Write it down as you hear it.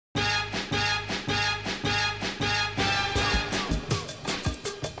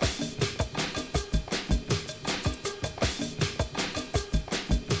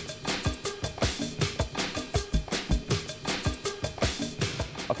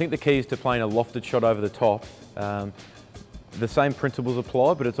think the key is to playing a lofted shot over the top. The same principles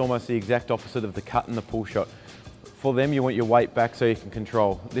apply, but it's almost the exact opposite of the cut and the pull shot. For them, you want your weight back so you can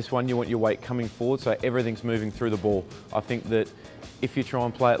control. This one, you want your weight coming forward so everything's moving through the ball. I think that if you try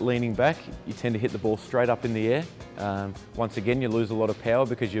and play it leaning back, you tend to hit the ball straight up in the air. Once again, you lose a lot of power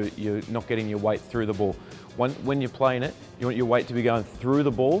because you're not getting your weight through the ball. When you're playing it, you want your weight to be going through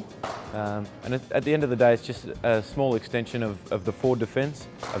the ball. And at the end of the day, it's just a small extension of the forward defence,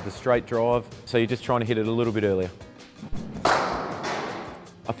 of the straight drive. So you're just trying to hit it a little bit earlier.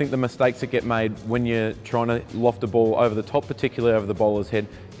 I think the mistakes that get made when you're trying to loft a ball over the top, particularly over the bowler's head,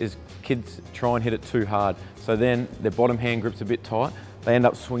 is kids try and hit it too hard. So then their bottom hand grip's a bit tight. They end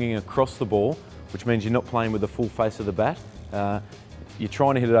up swinging across the ball, which means you're not playing with the full face of the bat. You're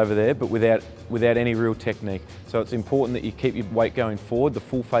trying to hit it over there, but without any real technique. So it's important that you keep your weight going forward, the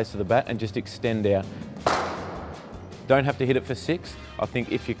full face of the bat, and just extend out. Don't have to hit it for 6. I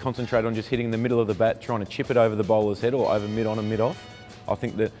think if you concentrate on just hitting the middle of the bat, trying to chip it over the bowler's head or over mid-on and mid-off, I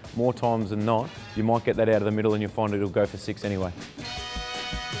think that more times than not, you might get that out of the middle and you'll find it'll go for 6 anyway.